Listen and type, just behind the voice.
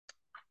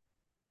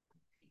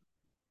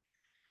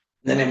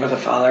In the name of the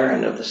Father,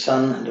 and of the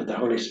Son, and of the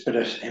Holy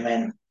Spirit.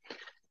 Amen.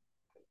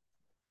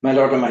 My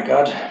Lord and my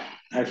God,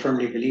 I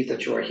firmly believe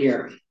that you are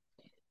here,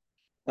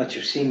 that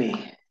you see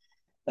me,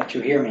 that you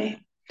hear me.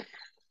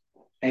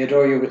 I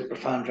adore you with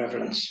profound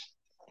reverence.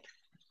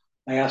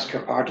 I ask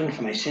your pardon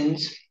for my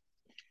sins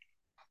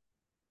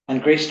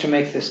and grace to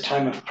make this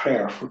time of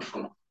prayer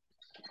fruitful.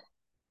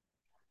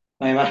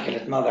 My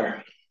Immaculate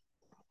Mother,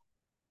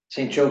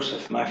 Saint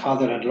Joseph, my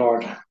Father and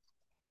Lord,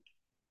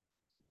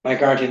 my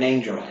guardian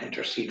angel,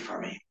 intercede for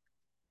me.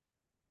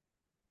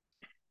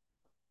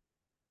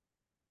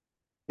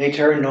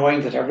 Later,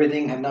 knowing that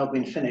everything had now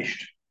been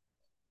finished,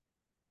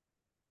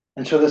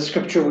 and so that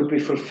Scripture would be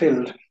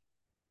fulfilled,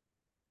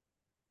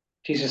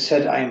 Jesus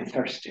said, I am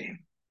thirsty.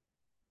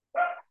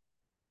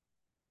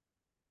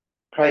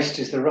 Christ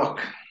is the rock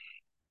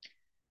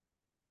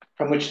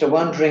from which the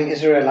wandering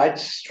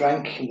Israelites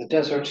drank in the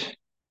desert,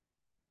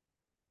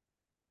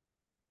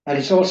 and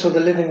it's also the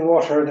living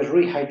water that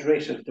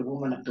rehydrated the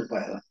woman at the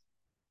well.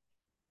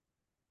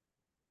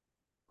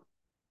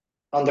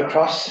 On the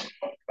cross,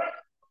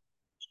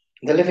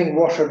 the living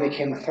water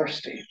became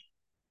thirsty,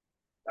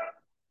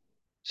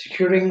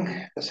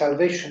 securing the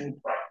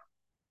salvation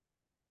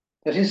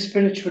that his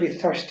spiritually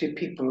thirsty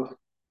people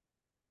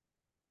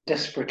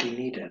desperately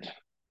needed.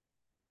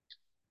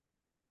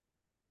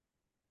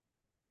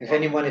 If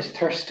anyone is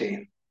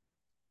thirsty,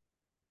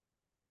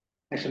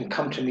 let him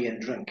come to me and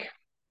drink.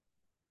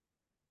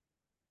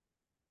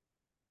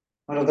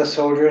 One of the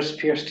soldiers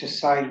pierced his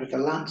side with a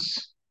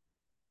lance,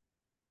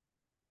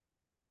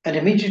 and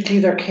immediately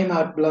there came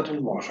out blood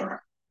and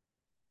water,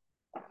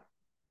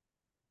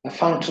 the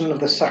fountain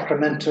of the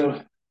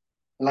sacramental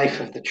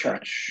life of the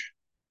Church,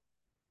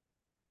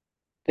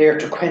 there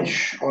to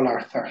quench all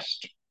our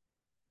thirst.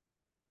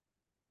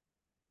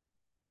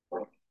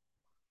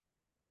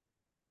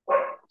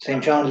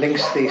 St. John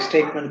links the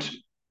statement,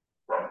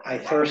 I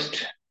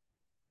thirst,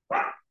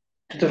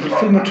 to the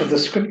fulfillment of the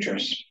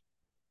Scriptures.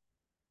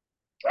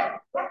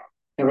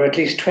 There were at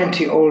least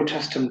 20 Old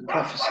Testament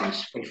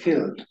prophecies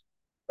fulfilled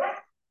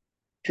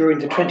during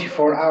the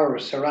 24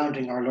 hours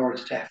surrounding our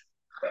Lord's death.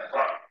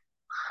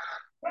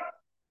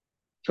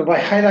 So by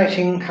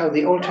highlighting how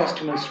the Old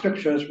Testament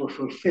Scriptures were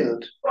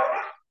fulfilled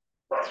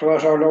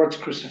throughout our Lord's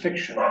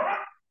crucifixion,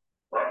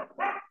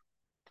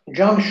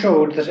 John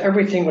showed that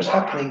everything was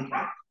happening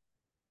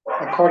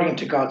according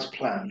to God's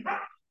plan.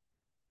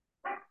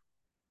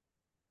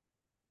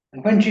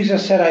 And when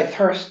Jesus said, I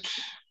thirst,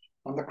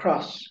 on the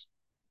cross,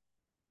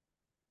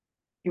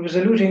 he was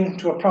alluding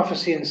to a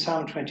prophecy in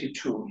Psalm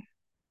 22.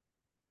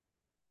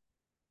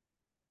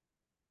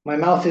 My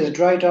mouth is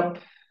dried up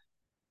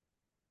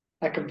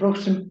like a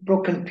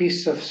broken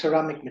piece of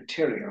ceramic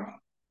material.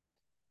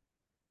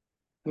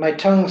 My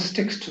tongue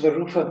sticks to the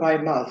roof of my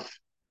mouth.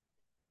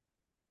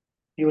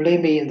 You lay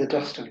me in the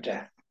dust of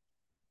death.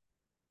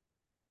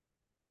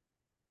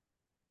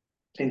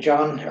 St.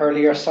 John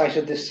earlier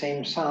cited this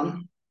same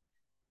psalm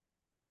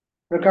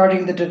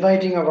regarding the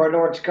dividing of our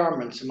Lord's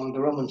garments among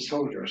the Roman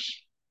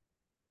soldiers.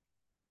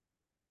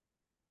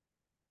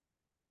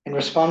 In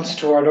response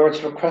to our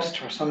Lord's request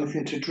for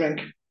something to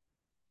drink,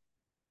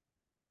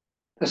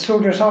 the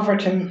soldiers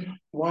offered him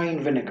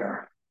wine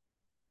vinegar.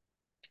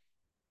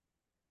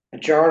 A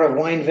jar of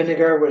wine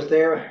vinegar was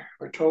there,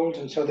 we're told,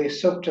 and so they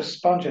soaked a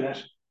sponge in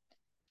it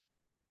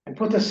and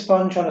put the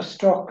sponge on a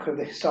stalk of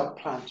the hyssop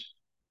plant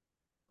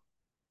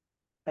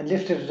and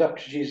lifted it up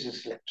to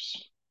Jesus'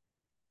 lips.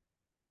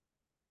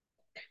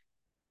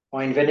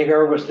 Wine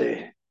vinegar was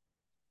the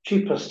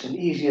cheapest and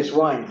easiest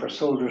wine for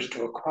soldiers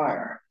to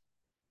acquire.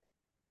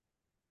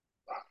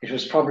 It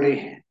was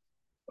probably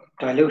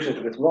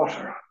diluted with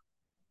water.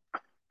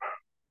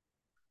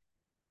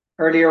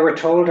 Earlier, we're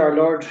told our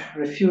Lord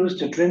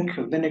refused a drink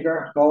of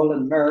vinegar, gall,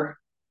 and myrrh,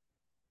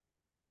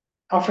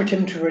 offered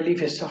him to relieve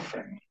his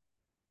suffering.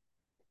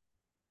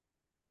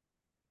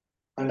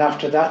 And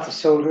after that, the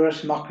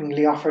soldiers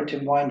mockingly offered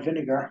him wine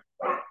vinegar,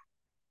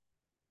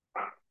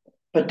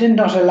 but did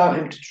not allow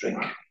him to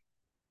drink.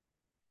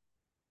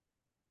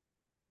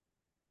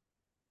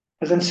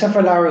 But then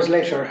several hours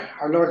later,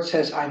 our Lord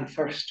says, I'm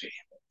thirsty.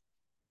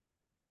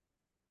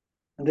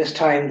 And this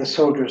time the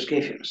soldiers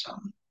gave him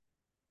some.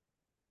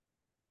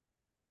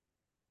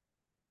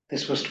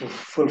 This was to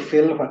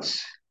fulfill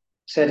what's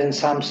said in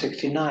Psalm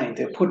 69.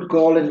 They put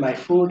gall in my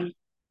food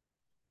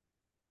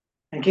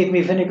and gave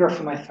me vinegar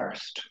for my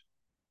thirst.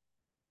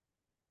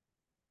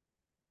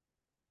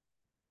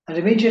 And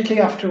immediately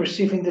after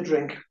receiving the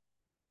drink,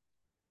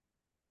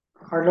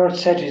 our Lord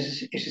said,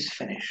 it is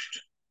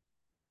finished.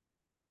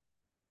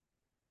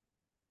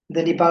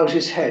 Then he bowed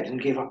his head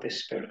and gave up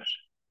his spirit.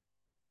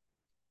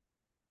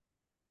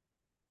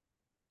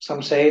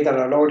 Some say that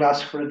our Lord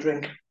asked for a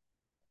drink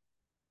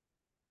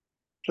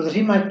so that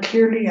he might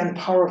clearly and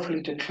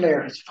powerfully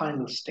declare his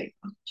final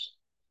statement.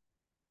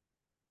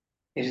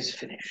 It is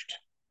finished.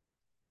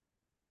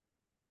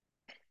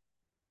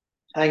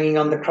 Hanging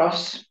on the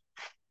cross,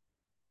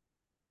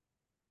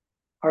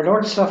 our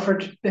Lord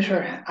suffered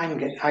bitter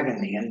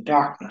agony and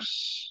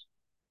darkness,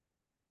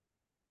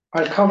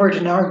 while covered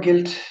in our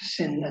guilt,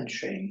 sin, and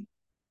shame.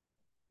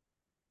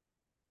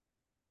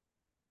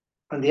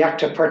 When the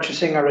act of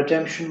purchasing our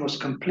redemption was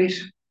complete,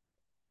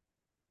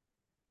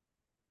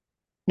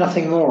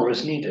 nothing more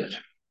was needed.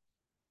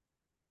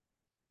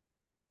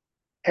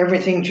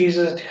 Everything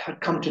Jesus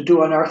had come to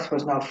do on earth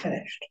was now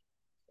finished.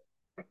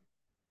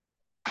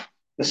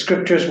 The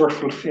scriptures were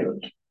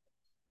fulfilled.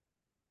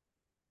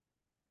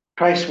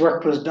 Christ's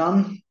work was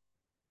done.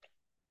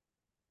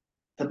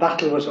 The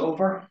battle was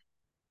over.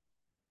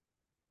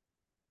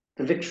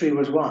 The victory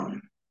was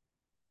won.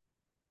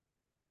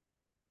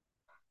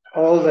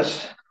 All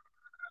that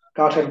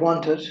God had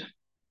wanted,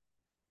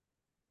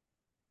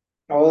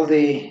 all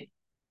that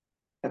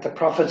the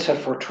prophets had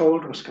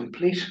foretold was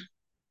complete.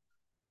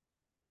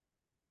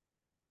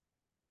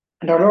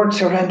 And our Lord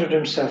surrendered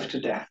himself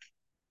to death.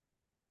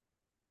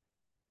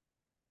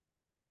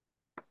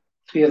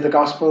 3 of the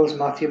Gospels,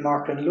 Matthew,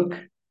 Mark, and Luke,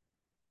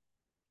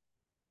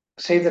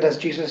 say that as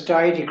Jesus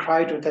died, he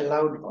cried with a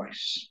loud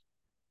voice,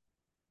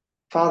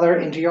 "Father,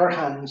 into your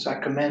hands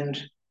I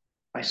commend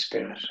my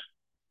spirit."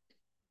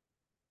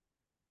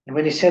 And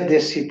when he said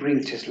this, he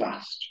breathed his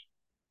last.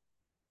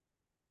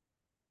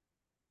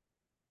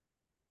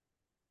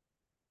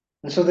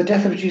 And so the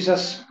death of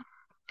Jesus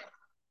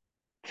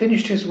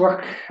finished his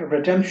work of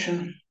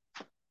redemption,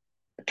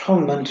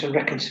 atonement, and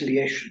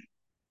reconciliation.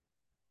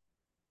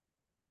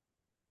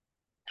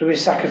 Through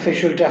his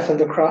sacrificial death on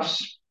the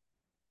cross,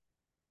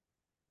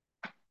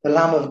 the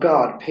Lamb of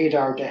God paid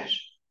our debt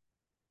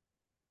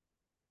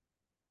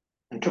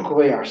and took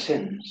away our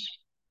sins.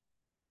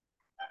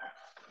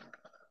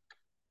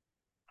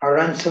 Our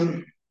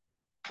ransom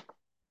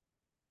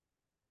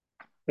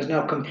was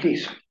now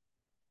complete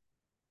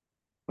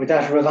with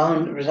that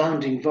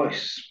resounding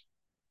voice.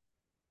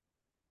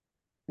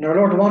 And our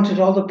Lord wanted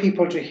all the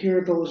people to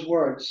hear those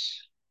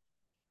words,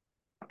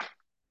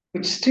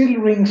 which still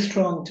ring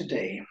strong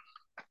today.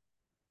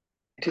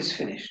 It is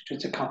finished,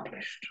 it's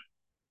accomplished.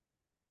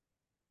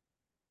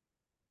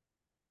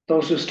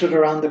 Those who stood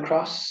around the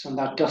cross on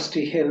that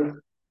dusty hill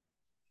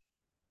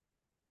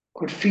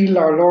could feel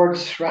our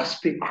Lord's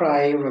raspy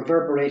cry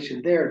reverberate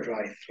in their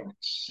dry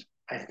throats,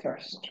 "I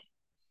thirst."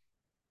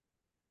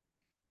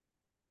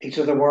 These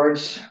are the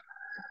words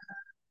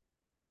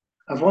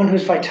of one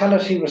whose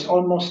vitality was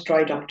almost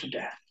dried up to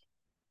death.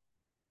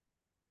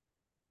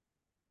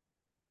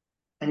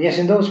 And yet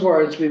in those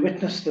words we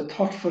witness the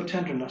thoughtful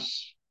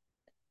tenderness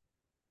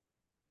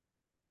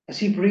as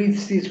he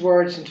breathes these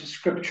words into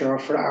Scripture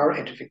for our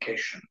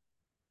edification.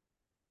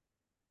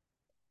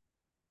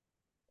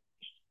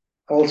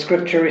 All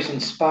Scripture is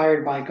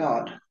inspired by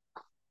God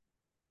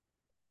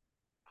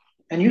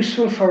and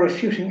useful for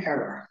refuting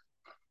error,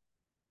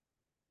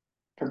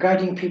 for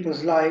guiding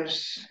people's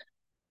lives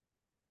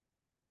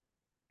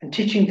and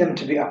teaching them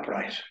to be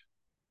upright.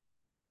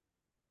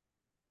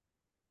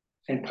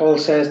 St. Paul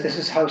says this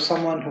is how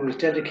someone who is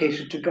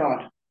dedicated to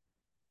God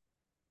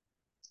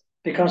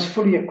becomes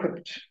fully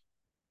equipped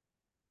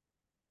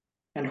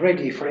and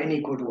ready for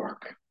any good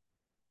work.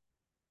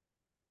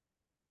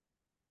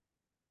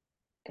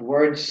 The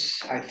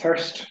words, "I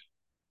thirst,"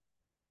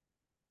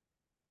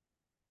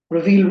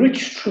 reveal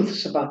rich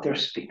truths about their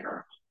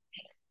speaker.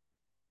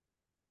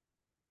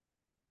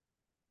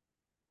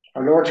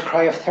 Our Lord's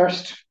cry of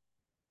thirst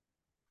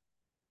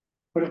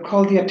would have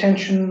called the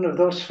attention of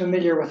those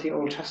familiar with the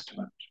Old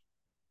Testament.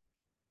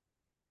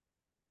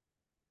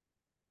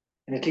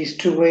 In at least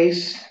two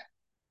ways,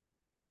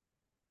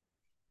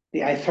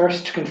 the "I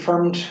thirst"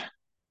 confirmed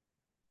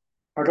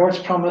our Lord's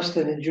promise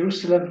that in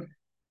Jerusalem,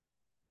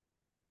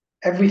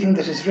 everything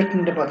that is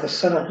written about the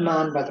Son of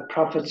Man by the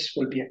prophets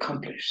will be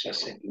accomplished,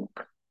 says St.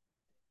 Luke.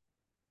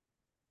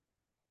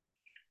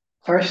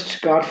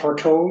 First, God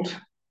foretold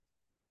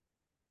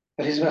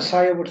that his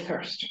Messiah would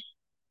thirst.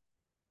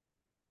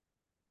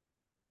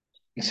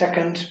 And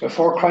second,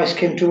 before Christ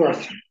came to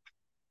earth,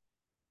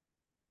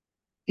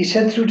 he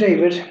said through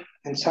David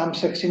in Psalm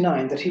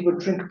 69 that he would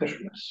drink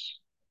bitterness.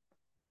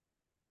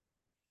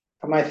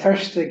 For my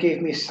thirst they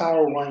gave me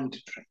sour wine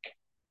to drink.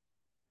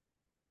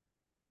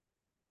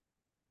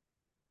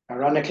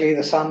 Ironically,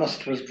 the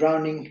psalmist was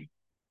drowning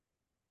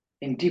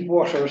in deep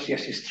waters, yet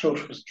his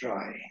throat was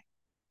dry,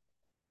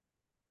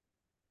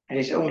 and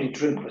his only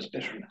drink was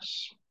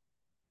bitterness.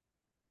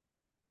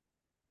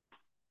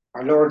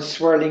 Our Lord,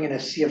 swirling in a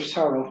sea of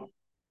sorrow,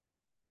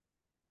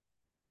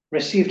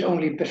 received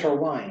only bitter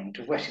wine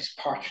to wet his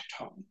parched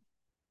tongue.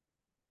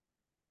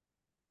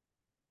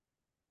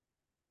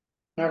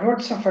 And our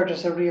Lord suffered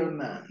as a real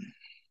man,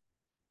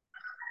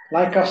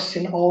 like us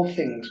in all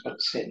things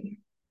but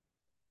sin.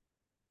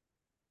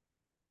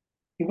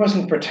 He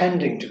wasn't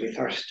pretending to be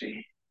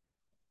thirsty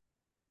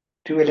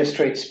to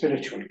illustrate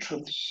spiritual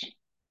truths.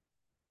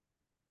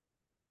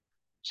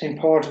 St.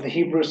 Paul to the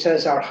Hebrews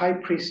says our high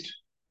priest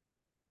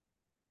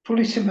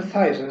fully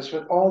sympathizes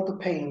with all the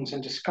pains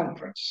and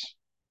discomforts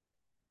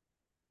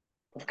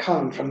that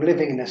come from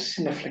living in a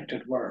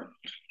sin-afflicted world.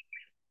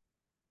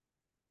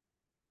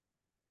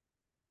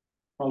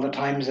 All the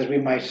times that we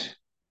might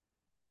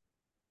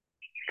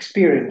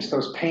experience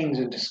those pains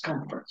and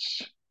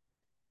discomforts.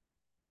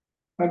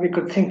 Well, we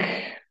could think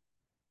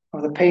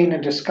of the pain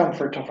and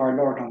discomfort of our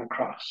Lord on the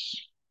cross.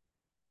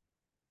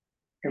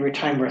 every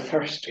time we're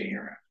thirsty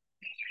or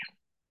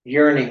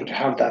yearning to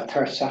have that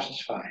thirst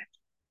satisfied.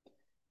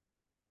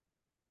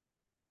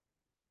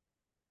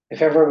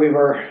 If ever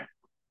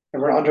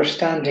there were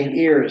understanding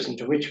ears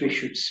into which we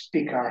should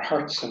speak our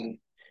hearts and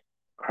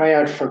cry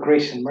out for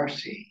grace and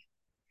mercy,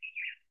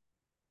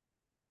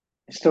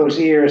 it's those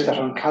ears that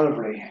on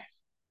Calvary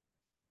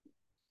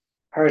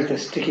heard the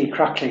sticky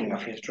crackling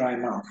of his dry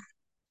mouth.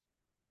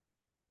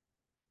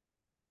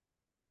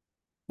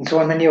 And so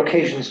on many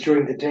occasions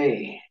during the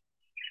day,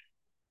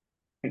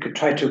 we could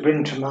try to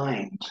bring to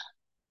mind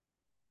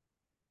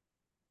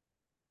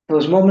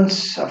those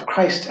moments of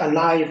Christ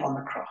alive on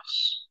the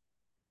cross.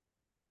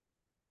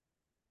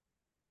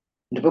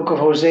 In the book of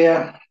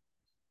Hosea,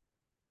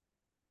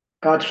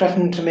 God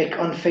threatened to make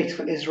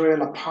unfaithful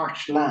Israel a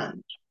parched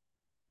land,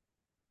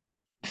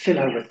 fill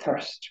her with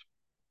thirst.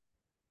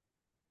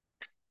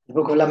 In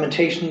the book of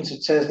Lamentations,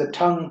 it says, the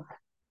tongue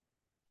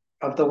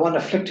of the one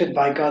afflicted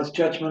by God's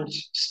judgment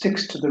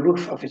sticks to the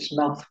roof of its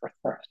mouth for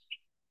thirst.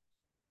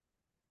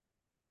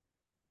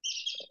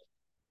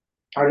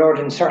 Our Lord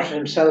inserted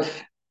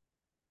himself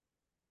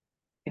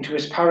into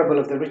his parable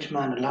of the rich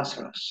man and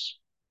Lazarus.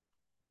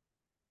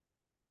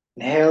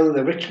 In hell,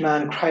 the rich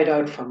man cried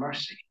out for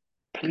mercy,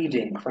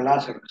 pleading for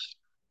Lazarus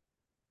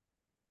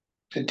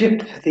to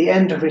dip the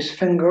end of his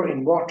finger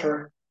in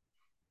water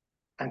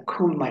and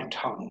cool my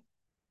tongue,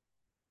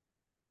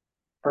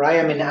 for I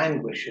am in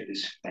anguish in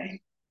this flame.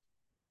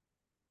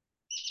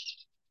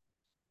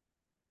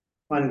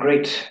 One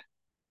great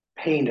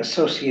pain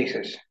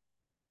associated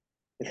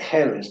with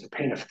hell is the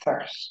pain of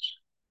thirst.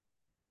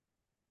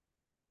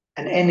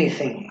 And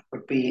anything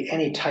would be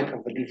any type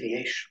of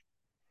alleviation.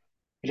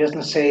 He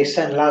doesn't say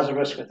send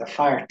Lazarus with a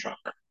fire truck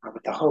or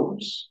with a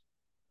hose.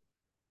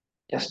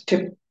 Just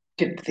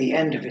dip the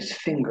end of his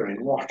finger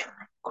in water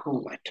and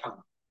cool my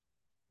tongue.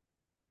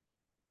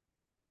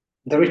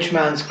 The rich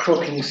man's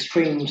croaking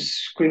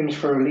screams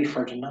for relief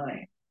or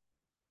denial.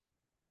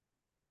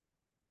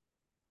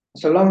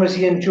 So long as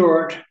he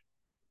endured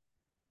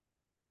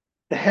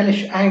the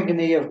hellish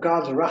agony of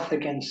God's wrath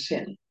against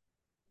sin,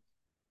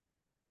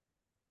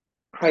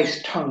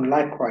 Christ's tongue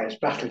likewise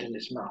battled in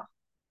his mouth.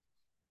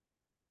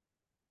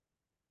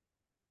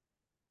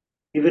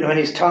 Even when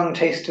his tongue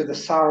tasted the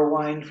sour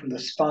wine from the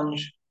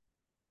sponge,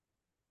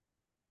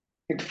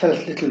 it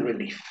felt little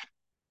relief.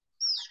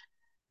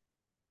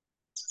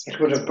 It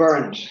would have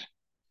burned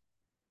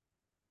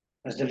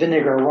as the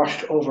vinegar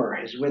washed over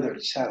his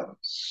withered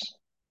cells.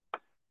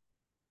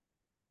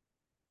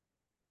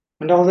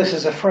 And all this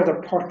is a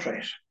further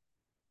portrait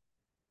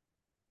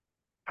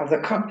of the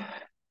cup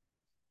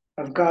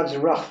of God's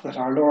wrath that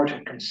our Lord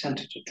had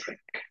consented to drink.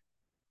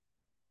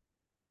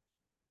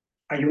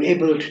 Are you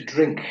able to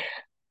drink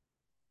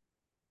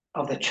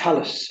of the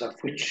chalice of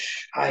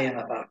which I am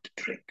about to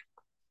drink?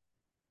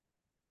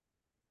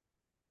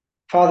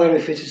 Father,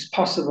 if it is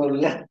possible,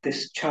 let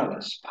this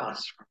chalice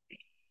pass from me.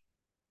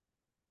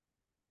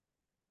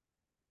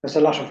 There's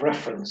a lot of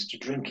reference to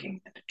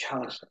drinking and to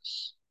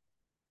chalices,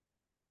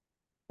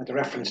 and the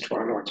reference to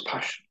our Lord's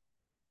passion.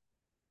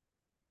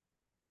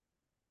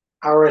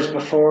 Hours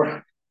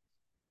before,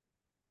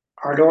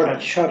 our Lord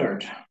had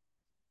shuddered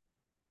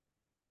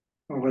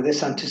over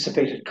this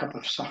anticipated cup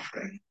of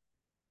suffering.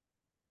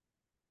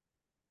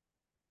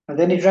 And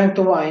then he drank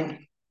the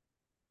wine,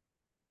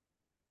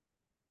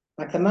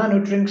 like the man who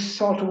drinks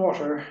salt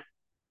water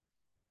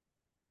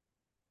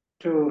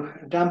to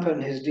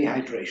dampen his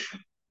dehydration.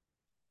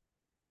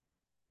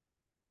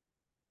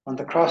 On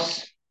the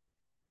cross,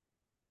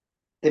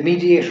 the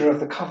mediator of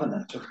the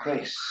covenant of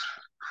grace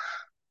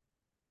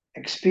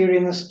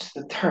experienced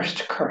the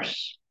thirst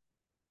curse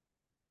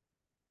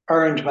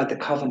earned by the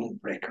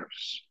covenant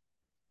breakers.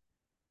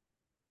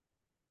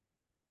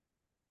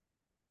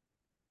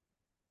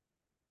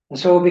 And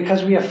so,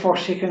 because we have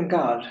forsaken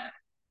God,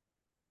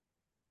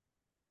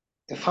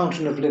 the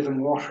fountain of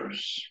living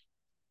waters,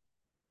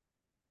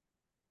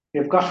 we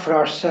have got for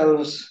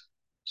ourselves,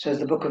 says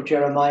the book of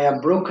Jeremiah,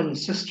 broken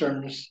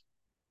cisterns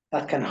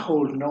that can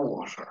hold no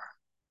water.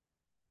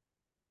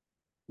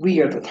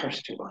 We are the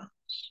thirsty ones.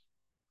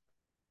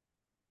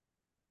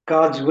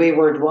 God's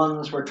wayward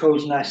ones, we're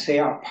told in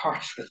Isaiah, are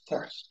parched with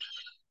thirst.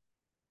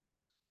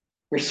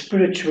 We're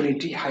spiritually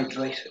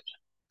dehydrated,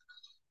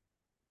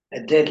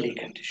 a deadly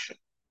condition.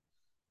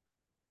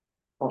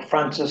 Pope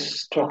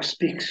Francis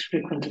speaks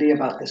frequently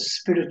about the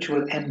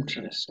spiritual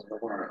emptiness of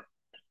the world.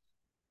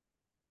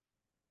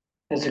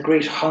 There's a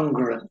great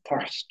hunger and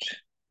thirst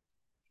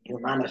in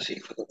humanity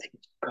for the things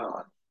of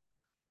God.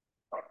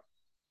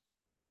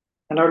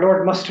 And our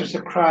Lord musters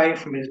a cry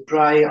from his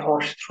dry,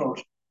 hoarse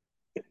throat,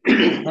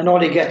 and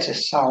all he gets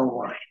is sour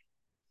wine.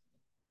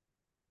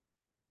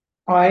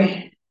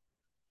 Why?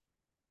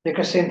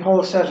 Because St.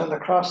 Paul said on the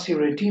cross, he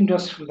redeemed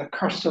us from the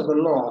curse of the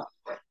law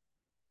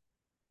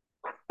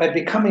by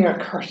becoming a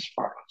curse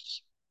for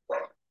us.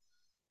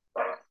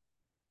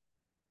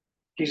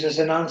 Jesus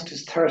announced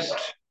his thirst,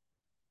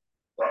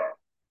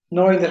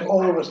 knowing that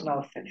all was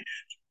now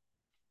finished.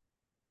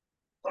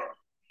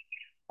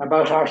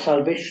 About our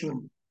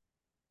salvation,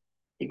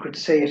 he could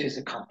say it is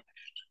accomplished.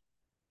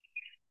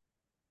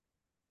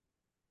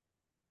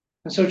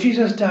 And so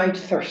Jesus died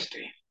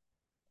thirsty,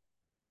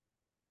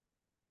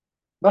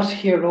 but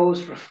he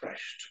arose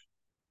refreshed.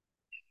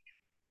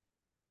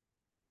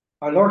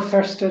 Our Lord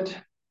thirsted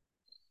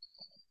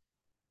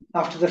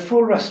after the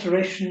full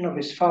restoration of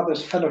his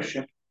Father's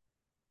fellowship,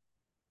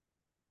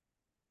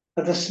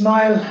 that the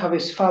smile of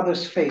his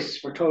Father's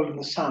face, we're told in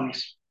the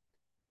Psalms,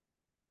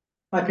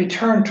 might be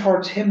turned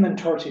towards him and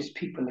towards his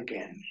people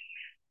again.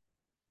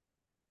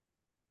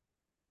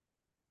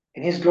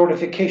 In his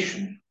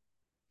glorification,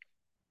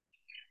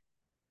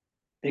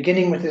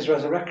 beginning with his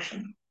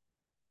resurrection,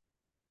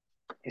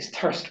 his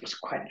thirst was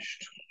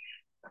quenched.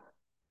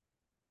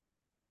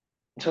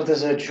 And so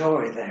there's a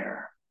joy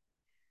there,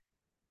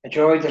 a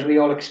joy that we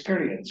all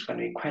experience when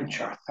we quench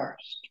our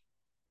thirst,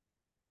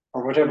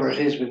 or whatever it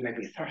is we may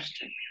be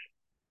thirsting.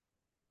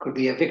 Could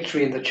be a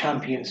victory in the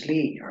Champions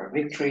League, or a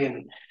victory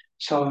in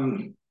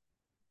some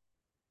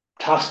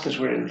task that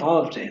we're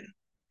involved in,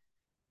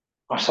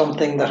 or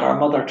something that our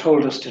mother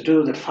told us to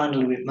do that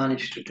finally we've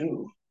managed to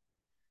do.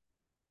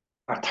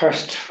 Our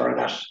thirst for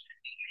that,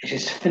 it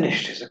is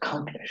finished, is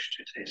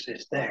accomplished, it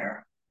is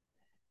there.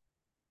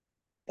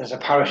 There's a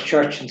parish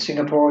church in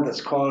Singapore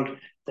that's called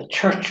the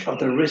Church of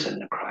the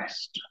Risen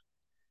Christ.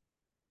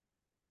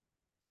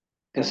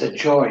 There's a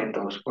joy in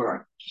those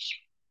words.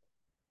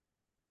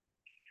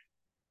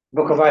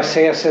 The book of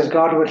Isaiah says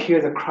God will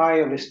hear the cry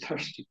of his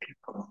thirsty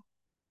people.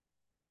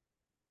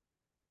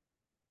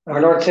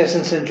 Our Lord says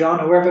in St. John,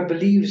 whoever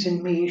believes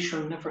in me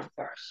shall never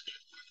thirst.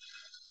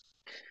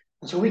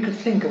 And so we could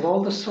think of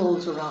all the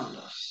souls around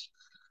us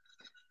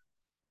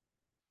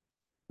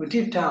who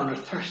deep down are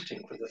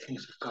thirsting for the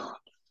things of God.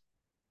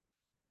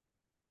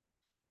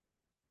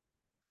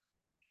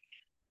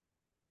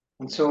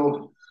 And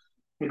so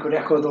we could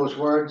echo those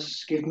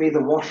words, give me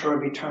the water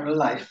of eternal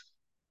life,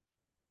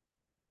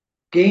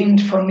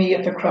 gained for me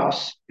at the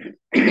cross,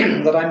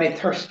 that I may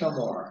thirst no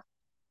more.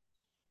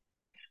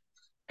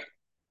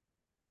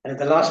 And in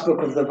the last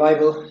book of the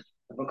Bible,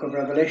 the book of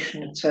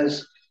Revelation, it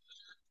says,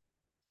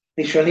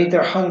 they shall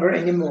neither hunger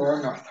any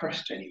more nor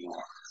thirst any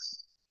more.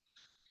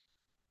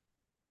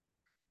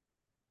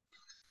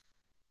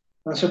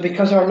 And so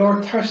because our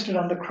Lord thirsted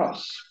on the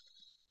cross,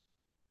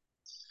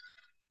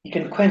 he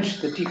can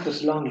quench the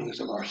deepest longings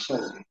of our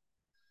soul.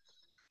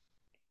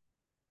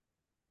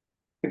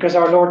 Because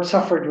our Lord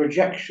suffered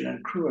rejection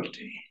and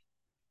cruelty,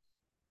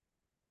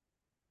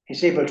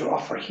 he's able to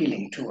offer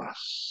healing to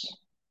us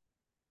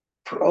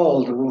for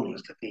all the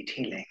wounds that need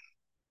healing.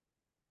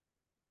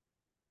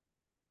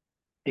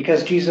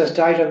 Because Jesus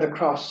died on the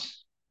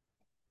cross,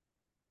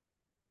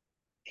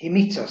 he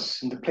meets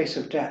us in the place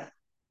of death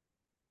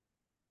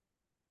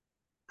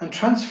and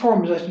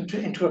transforms us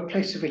into a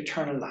place of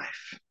eternal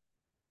life.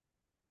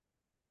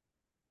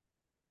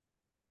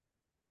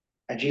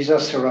 And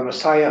Jesus, or a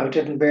Messiah who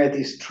didn't bear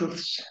these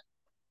truths,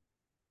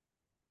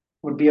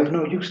 would be of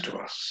no use to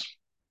us.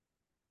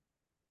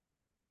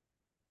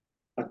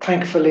 But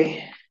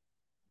thankfully,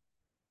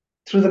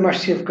 through the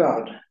mercy of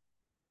God,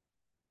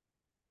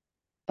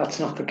 that's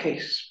not the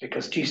case,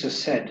 because Jesus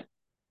said,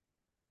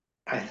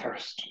 I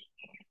thirst.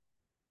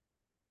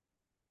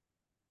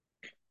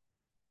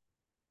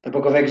 The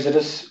book of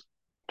Exodus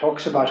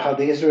talks about how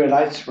the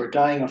Israelites were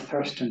dying of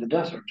thirst in the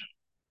desert.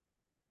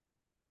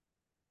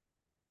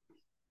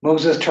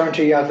 Moses turned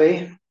to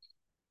Yahweh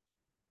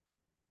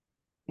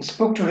and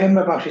spoke to him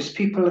about his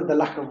people and the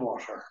lack of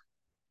water.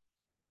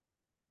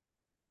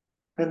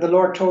 Then the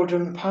Lord told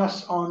him,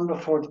 pass on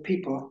before the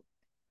people,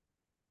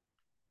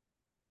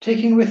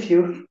 taking with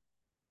you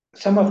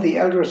some of the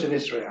elders of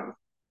Israel,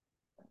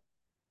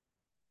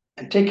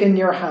 and take in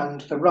your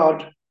hand the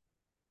rod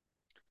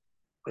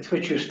with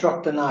which you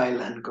struck the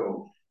Nile, and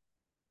go.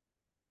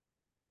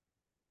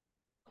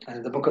 And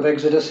in the book of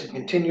Exodus, it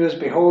continues,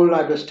 behold,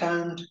 I will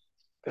stand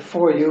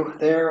before you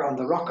there on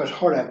the rock at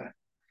Horeb,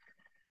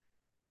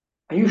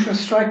 and you shall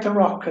strike the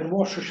rock, and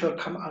water shall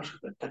come out of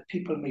it, that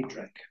people may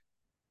drink.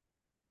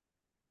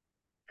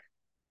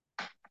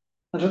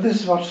 And so this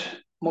is what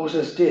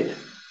Moses did.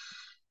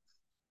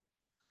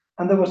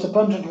 And there was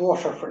abundant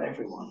water for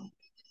everyone.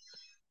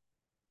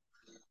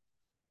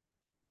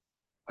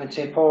 When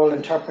St. Paul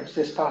interprets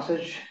this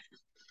passage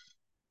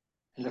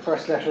in the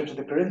first letter to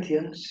the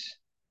Corinthians,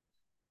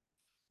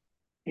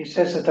 he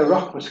says that the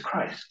rock was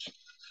Christ.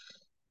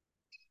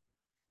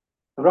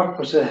 The rock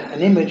was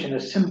an image and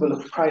a symbol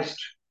of Christ,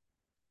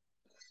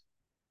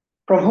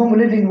 from whom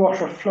living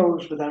water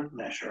flows without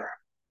measure,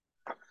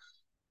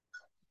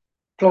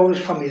 flows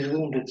from his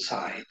wounded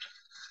side.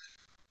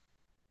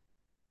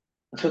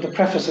 And so the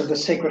preface of the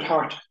Sacred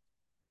Heart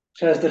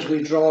says that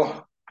we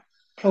draw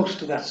close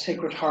to that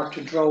Sacred Heart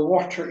to draw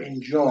water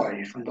in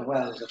joy from the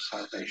wells of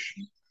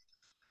salvation.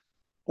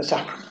 The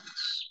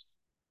sacraments,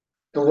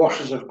 the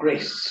waters of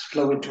grace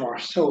flow into our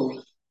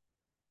soul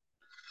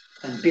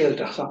and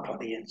build us up on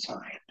the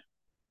inside.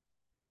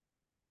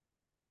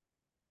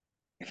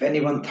 If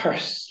anyone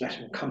thirsts, let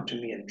him come to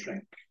me and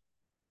drink.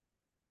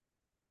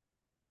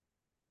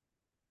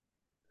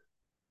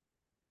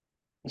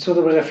 And so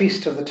there was a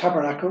feast of the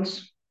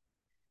Tabernacles,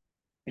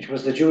 which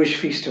was the Jewish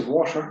feast of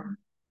water.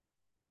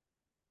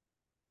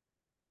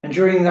 And And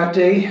during that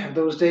day,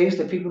 those days,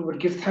 the people would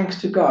give thanks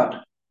to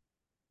God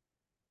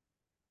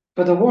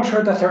for the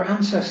water that their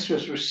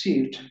ancestors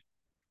received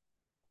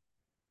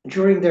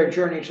during their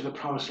journey to the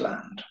Promised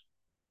Land.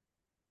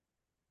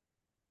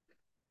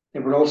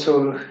 There were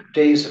also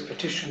days of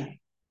petition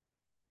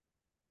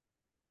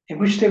in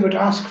which they would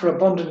ask for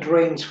abundant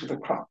rains for the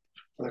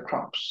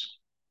crops.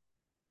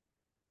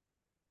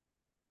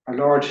 Our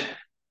Lord,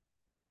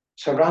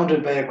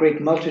 surrounded by a great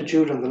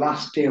multitude on the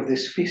last day of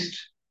this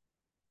feast,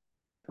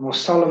 the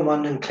most solemn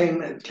one, and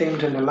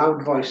claimed in a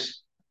loud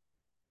voice,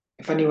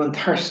 "If anyone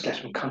thirsts, let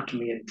him come to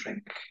me and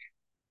drink."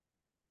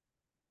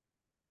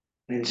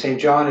 And in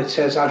St. John it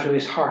says, "Out of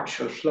his heart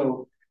shall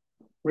flow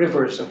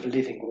rivers of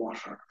living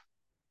water."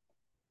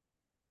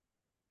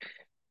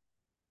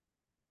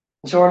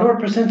 And so our Lord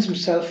presents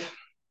himself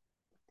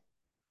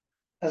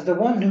as the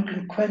one who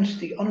can quench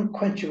the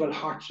unquenchable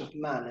hearts of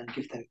man and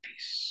give them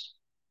peace.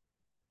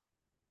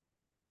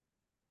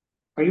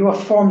 For you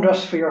have formed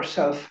us for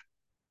yourself,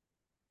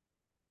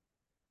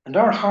 and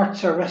our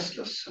hearts are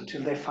restless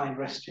until they find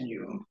rest in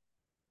you.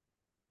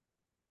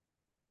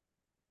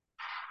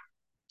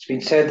 It's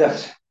been said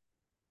that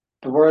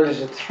the world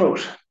is a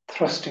throat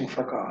thirsting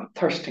for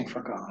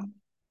God.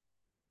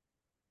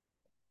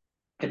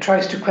 It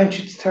tries to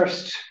quench its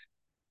thirst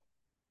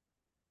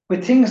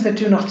with things that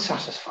do not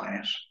satisfy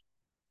it,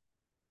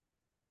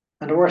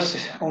 and worse,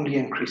 it only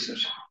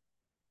increases.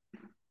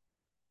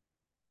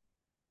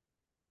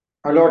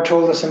 Our Lord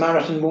told the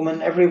Samaritan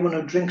woman, "Everyone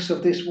who drinks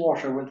of this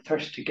water will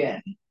thirst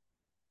again."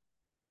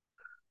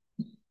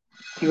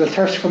 He will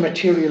thirst for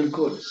material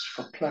goods,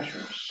 for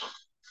pleasures.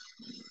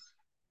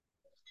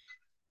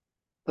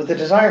 But the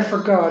desire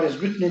for God is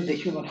written in the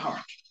human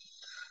heart,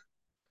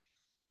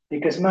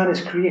 because man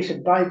is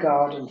created by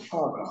God and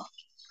for God.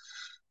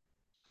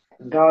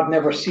 And God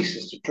never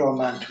ceases to draw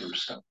man to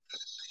himself.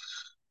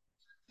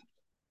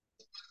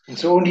 And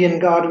so only in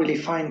God will he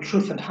find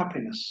truth and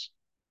happiness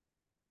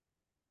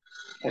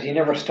that he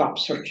never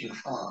stops searching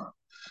for.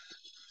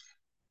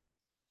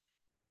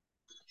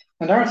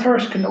 And our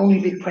thirst can only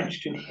be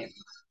quenched in him.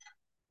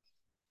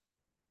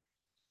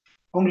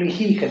 Only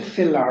he can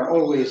fill our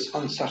always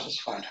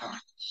unsatisfied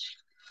hearts.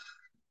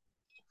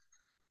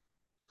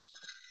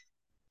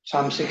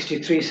 Psalm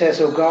 63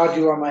 says, "O God,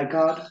 you are my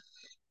God.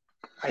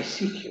 I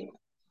seek you.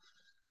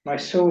 My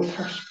soul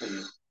thirsts for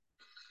you.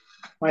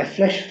 My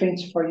flesh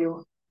faints for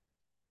you,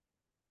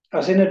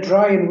 as in a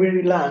dry and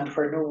weary land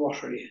where no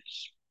water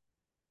is."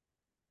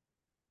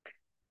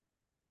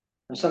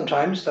 And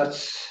sometimes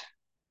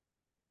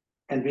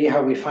can be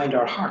how we find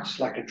our hearts,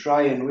 like a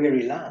dry and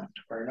weary land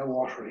where no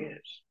water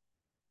is.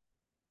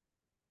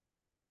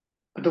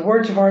 But the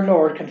words of our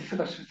Lord can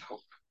fill us with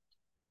hope.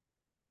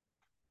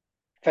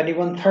 "If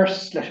anyone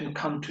thirsts, let him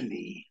come to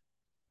me."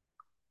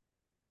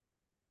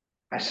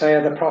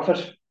 Isaiah the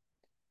prophet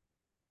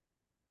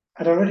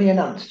had already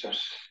announced it.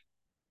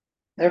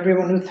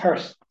 Everyone who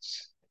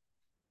thirsts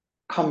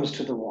comes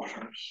to the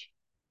waters.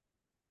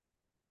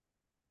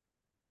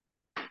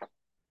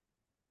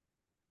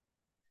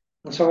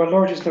 And so our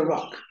Lord is the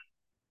rock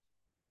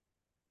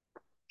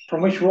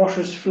from which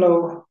waters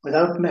flow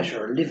without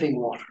measure,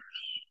 living waters.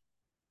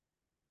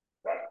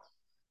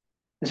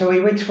 And so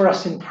he waits for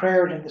us in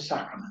prayer and in the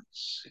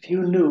sacraments. "If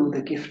you knew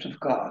the gift of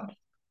God,"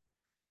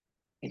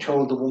 he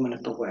told the woman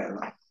at the well,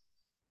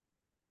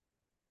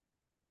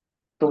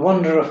 "the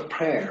wonder of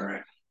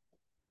prayer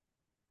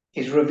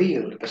is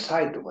revealed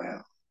beside the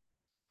well,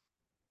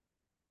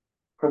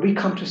 where we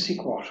come to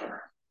seek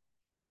water.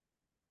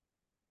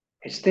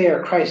 It's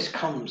there Christ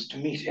comes to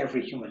meet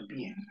every human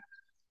being.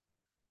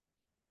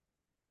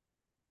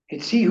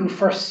 It's he who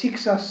first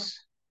seeks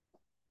us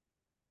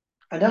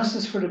and asks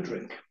us for a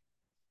drink.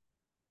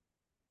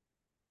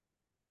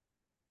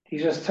 He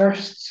just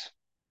thirsts,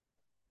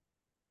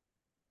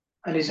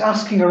 and his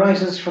asking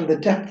arises from the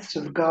depths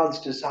of God's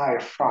desire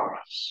for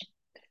us.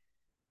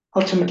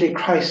 Ultimately,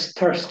 Christ's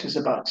thirst is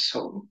about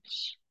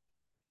souls.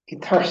 He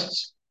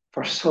thirsts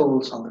for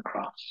souls on the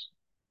cross.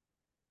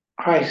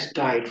 Christ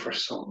died for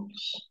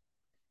souls.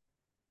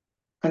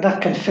 And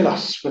that can fill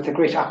us with a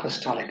great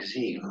apostolic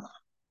zeal.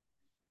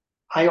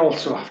 I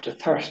also have to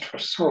thirst for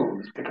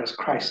souls because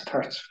Christ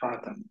thirsts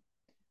for them.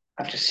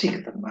 I have to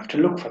seek them. I have to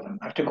look for them.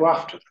 I have to go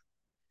after them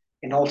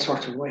in all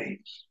sorts of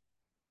ways.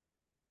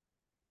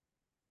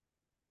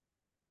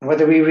 And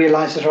whether we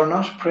realize it or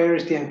not, prayer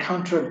is the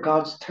encounter of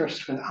God's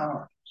thirst with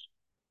ours.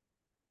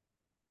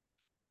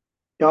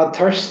 God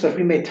thirsts that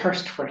we may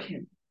thirst for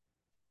him.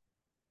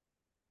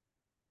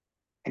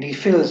 And he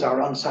fills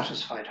our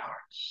unsatisfied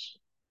hearts.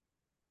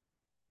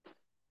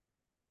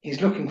 He's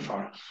looking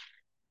for us.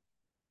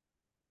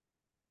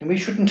 And we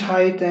shouldn't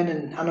hide then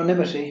in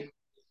anonymity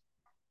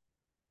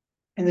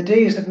in the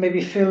days that may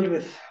be filled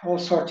with all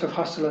sorts of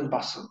hustle and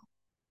bustle.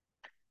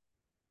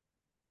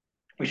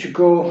 We should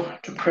go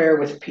to prayer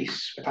with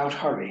peace, without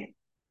hurry,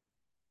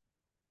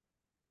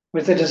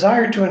 with the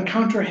desire to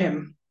encounter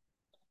him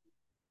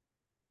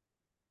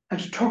and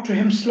to talk to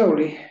him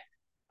slowly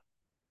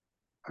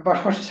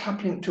about what is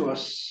happening to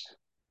us,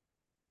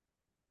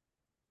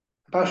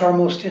 about our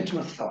most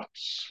intimate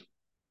thoughts.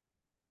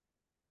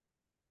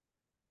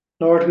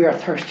 Lord, we are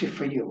thirsty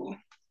for you.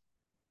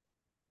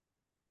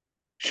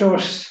 Show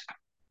us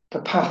the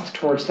path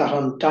towards that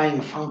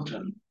undying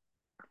fountain,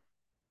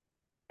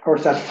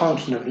 towards that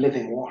fountain of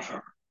living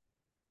water.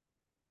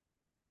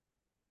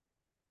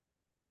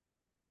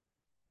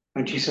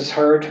 When Jesus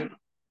heard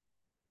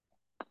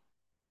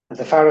that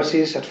the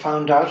Pharisees had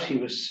found out he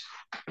was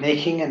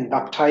making and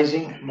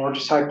baptizing more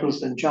disciples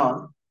than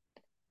John,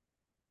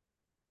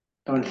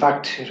 though in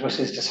fact it was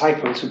his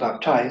disciples who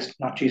baptized,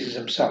 not Jesus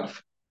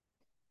himself,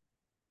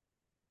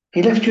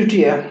 he left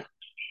Judea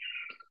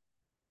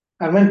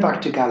and went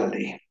back to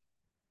Galilee.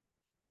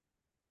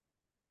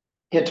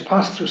 He had to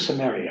pass through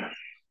Samaria.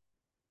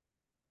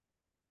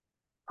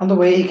 On the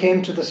way, he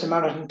came to the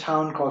Samaritan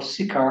town called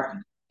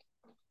Sychar,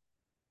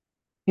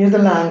 near the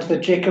land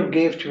that Jacob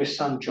gave to his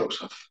son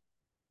Joseph.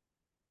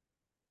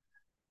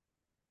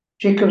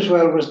 Jacob's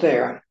well was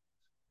there,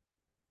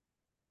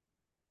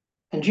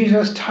 and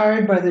Jesus,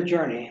 tired by the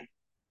journey,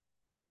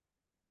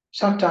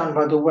 sat down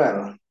by the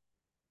well.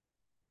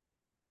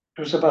 It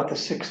was about the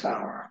 6th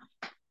hour.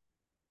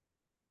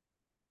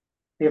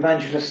 The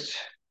evangelist,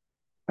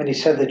 when he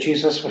said that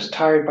Jesus was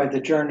tired by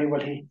the journey,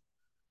 well, he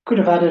could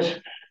have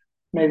added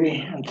maybe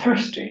and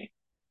thirsty.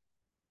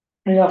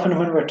 Very often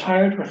when we're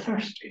tired, we're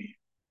thirsty.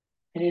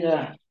 We need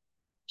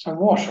some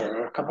water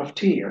or a cup of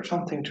tea or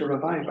something to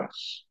revive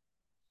us.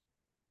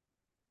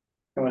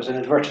 There was an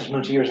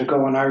advertisement years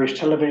ago on Irish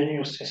television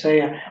used to say,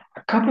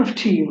 a cup of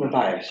tea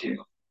revives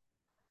you.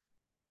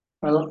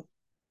 Well,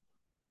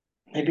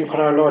 maybe what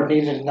our Lord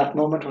needed in that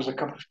moment was a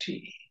cup of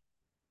tea.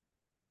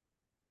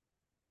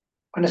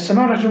 When a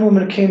Samaritan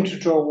woman came to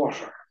draw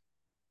water,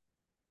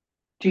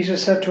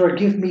 Jesus said to her,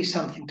 "Give me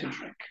something to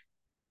drink."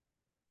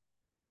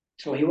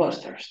 So he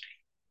was thirsty.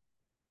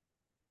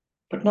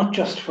 But not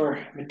just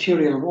for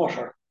material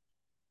water,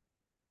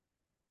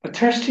 but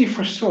thirsty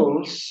for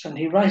souls, and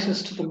he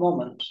rises to the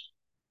moment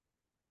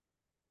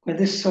when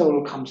this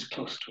soul comes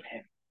close to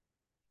him.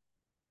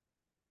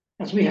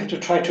 As we have to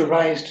try to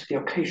rise to the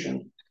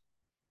occasion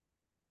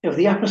of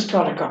the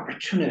apostolic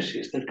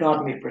opportunities that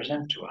God may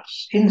present to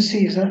us, in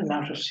season and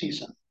out of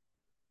season,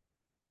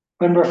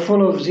 when we're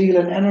full of zeal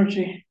and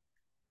energy,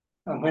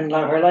 and when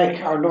we're like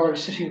our Lord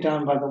sitting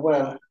down by the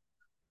well,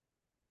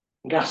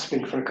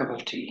 gasping for a cup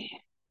of tea.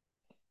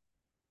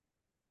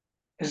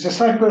 His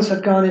disciples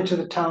had gone into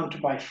the town to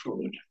buy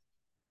food.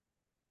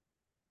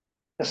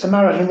 The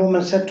Samaritan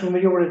woman said to him,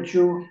 "You are a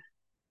Jew.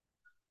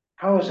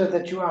 How is it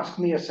that you ask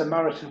me, a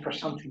Samaritan, for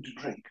something to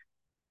drink?"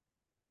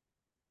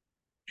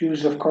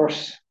 Jews, of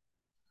course,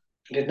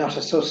 did not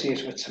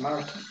associate with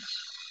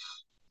Samaritans.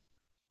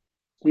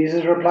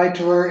 Jesus replied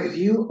to her, "If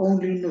you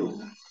only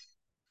knew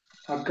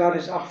what God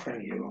is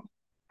offering you,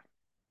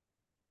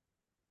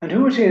 and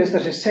who it is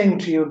that is saying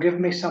to you, 'Give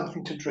me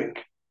something to drink,'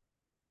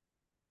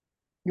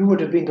 you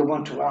would have been the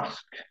one to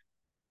ask,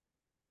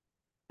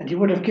 and he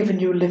would have given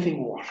you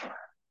living water."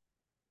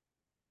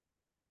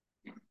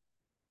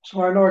 So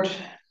our Lord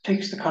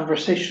takes the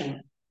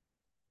conversation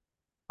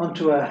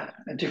onto a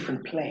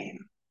different plane.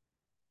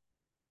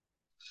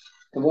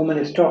 The woman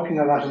is talking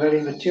about a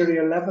very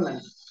material level,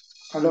 and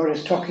our Lord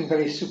is talking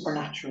very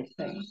supernatural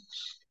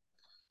things,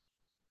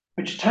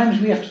 which at times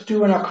we have to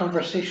do in our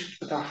conversations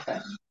with our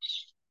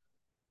friends.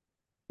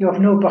 "You have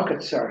no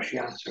bucket, sir," she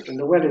answered, "and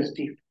the well is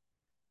deep.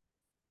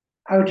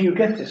 How do you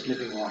get this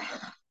living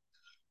water?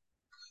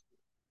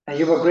 And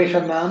you are a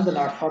greater man than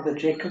our father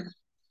Jacob,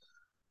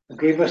 who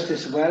gave us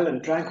this well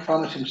and drank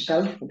from it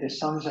himself with his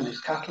sons and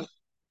his cattle."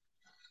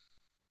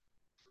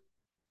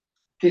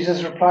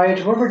 Jesus replied,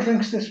 "Whoever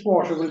drinks this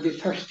water will be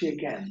thirsty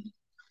again.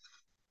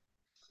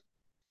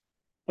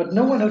 But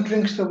no one who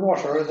drinks the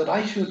water that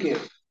I shall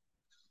give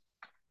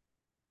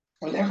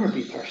will ever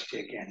be thirsty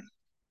again.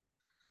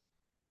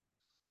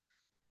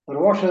 The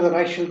water that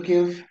I shall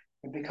give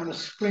will become a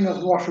spring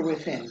of water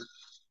within,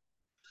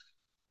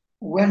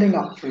 welling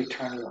up to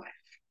eternal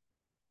life."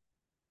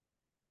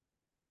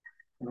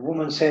 And the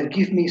woman said,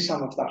 "Give me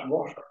some of that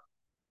water,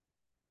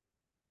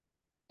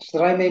 so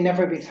that I may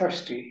never be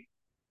thirsty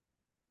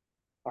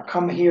or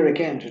come here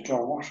again to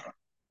draw water."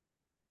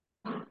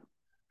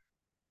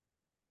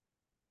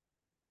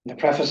 The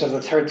preface of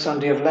the third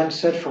Sunday of Lent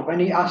said, "For when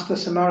he asked the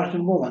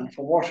Samaritan woman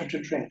for water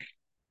to drink,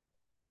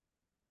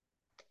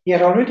 he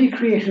had already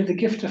created the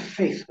gift of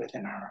faith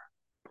within her.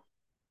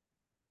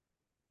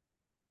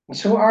 And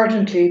so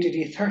ardently did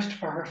he thirst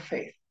for her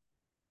faith,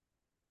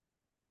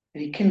 that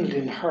he kindled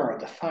in her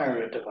the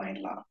fire of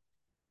divine love."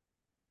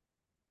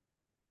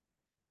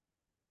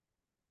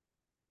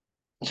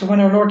 And so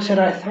when our Lord said,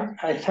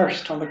 I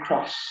thirst" on the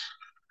cross,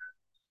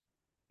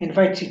 he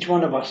invites each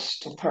one of us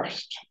to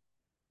thirst,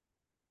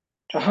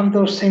 to have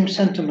those same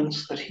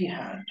sentiments that he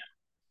had,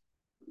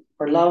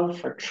 for love,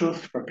 for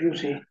truth, for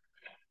beauty,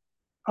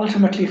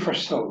 ultimately for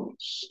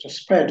souls, to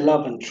spread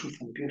love and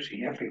truth and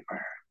beauty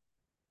everywhere.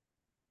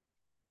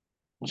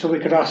 And so we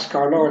could ask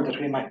our Lord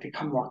that we might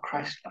become more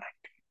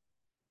Christ-like,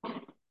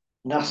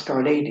 and ask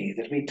Our Lady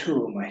that we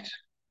too might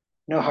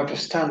know how to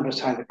stand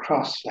beside the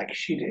cross like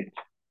she did,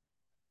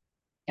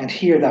 and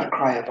hear that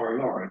cry of our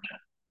Lord,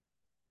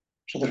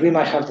 so that we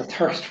might have the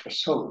thirst for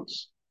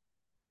souls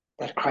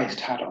that Christ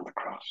had on the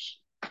cross.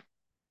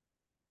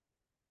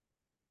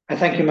 I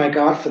thank you, my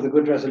God, for the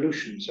good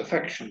resolutions,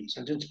 affections,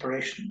 and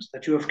inspirations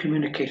that you have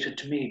communicated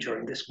to me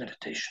during this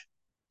meditation.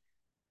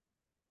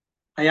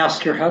 I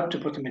ask your help to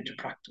put them into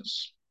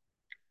practice.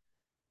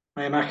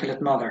 My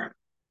Immaculate Mother,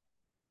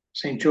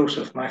 Saint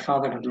Joseph, my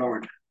Father and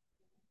Lord,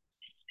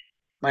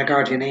 my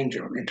guardian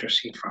angel,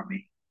 intercede for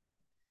me.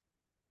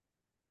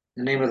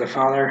 In the name of the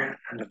Father,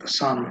 and of the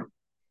Son,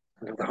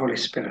 and of the Holy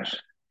Spirit.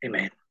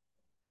 Amen.